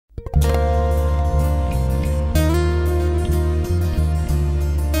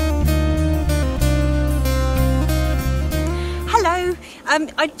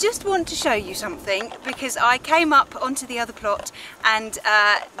I just want to show you something because I came up onto the other plot and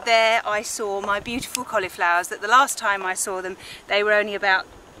there I saw my beautiful cauliflowers that the last time I saw them they were only about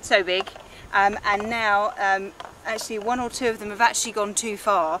so big, and now actually one or two of them have actually gone too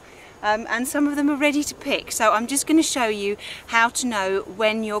far. And some of them are ready to pick, so I'm just going to show you how to know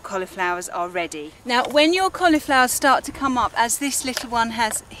when your cauliflowers are ready. Now when your cauliflowers start to come up, as this little one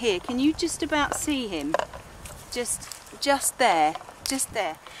has here, can you just about see him? Just there, just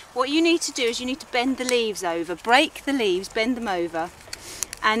there. What you need to do is you need to bend the leaves over, break the leaves, bend them over,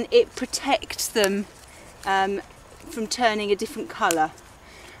 and it protects them from turning a different colour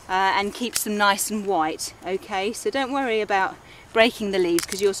and keeps them nice and white. Okay, so don't worry about breaking the leaves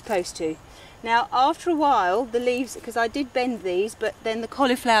because you're supposed to. Now after a while the leaves, because I did bend these, but then the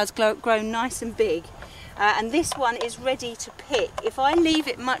cauliflower's grown nice and big, and this one is ready to pick. If I leave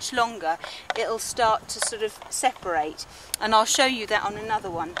it much longer it'll start to sort of separate, and I'll show you that on another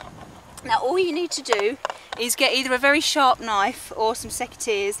one. Now all you need to do is get either a very sharp knife or some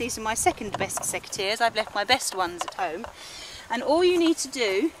secateurs. These are my second best secateurs, I've left my best ones at home, and all you need to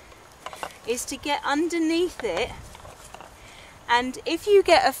do is to get underneath it. And if you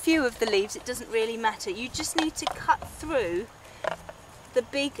get a few of the leaves, it doesn't really matter. You just need to cut through the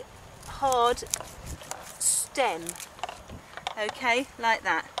big, hard stem. Okay, like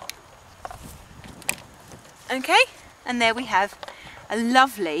that. Okay, and there we have a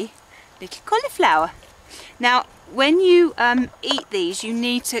lovely little cauliflower. Now, when you eat these, you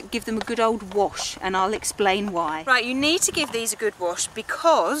need to give them a good old wash, and I'll explain why. Right, you need to give these a good wash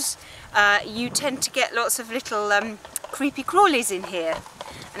because you tend to get lots of little creepy crawlies in here,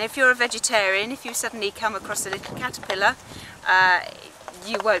 and if you're a vegetarian, if you suddenly come across a little caterpillar,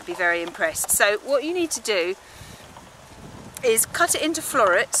 you won't be very impressed. So what you need to do is cut it into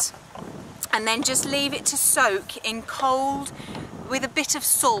florets and then just leave it to soak in cold with a bit of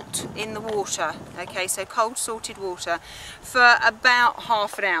salt in the water. Okay, so cold salted water for about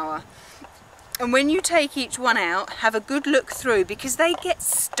half an hour. And when you take each one out, have a good look through because they get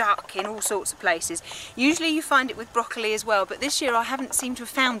stuck in all sorts of places. Usually you find it with broccoli as well, but this year I haven't seemed to have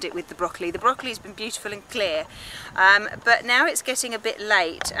found it with the broccoli. The broccoli's been beautiful and clear, but now it's getting a bit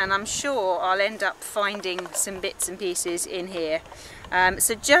late and I'm sure I'll end up finding some bits and pieces in here.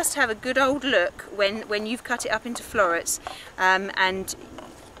 So just have a good old look when you've cut it up into florets, and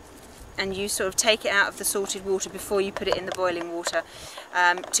you sort of take it out of the salted water before you put it in the boiling water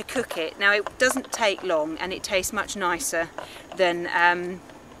to cook it. Now it doesn't take long and it tastes much nicer than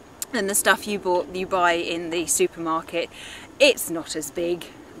the stuff you buy in the supermarket. It's not as big,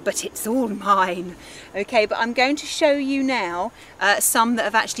 but it's all mine. Okay, but I'm going to show you now some that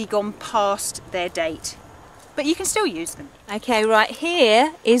have actually gone past their date, but you can still use them. Okay, right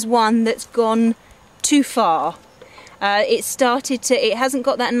here is one that's gone too far. It hasn't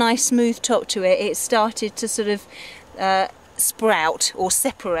got that nice smooth top to it. It started to sort of sprout or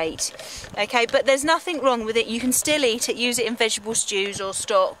separate. Okay, but there's nothing wrong with it. You can still eat it, use it in vegetable stews or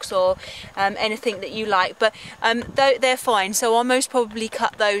stocks or anything that you like, but they're fine, so I'll most probably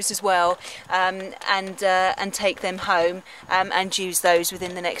cut those as well, and take them home and use those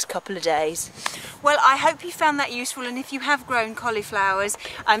within the next couple of days. Well, I hope you found that useful, and if you have grown cauliflowers,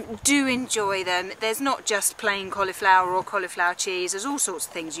 do enjoy them. There's not just plain cauliflower or cauliflower cheese, there's all sorts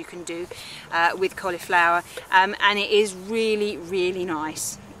of things you can do with cauliflower, and it is really, really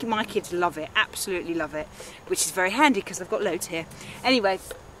nice. My kids love it, absolutely love it, which is very handy because I've got loads here. Anyway,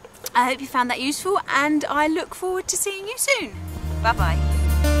 I hope you found that useful and I look forward to seeing you soon. Bye bye.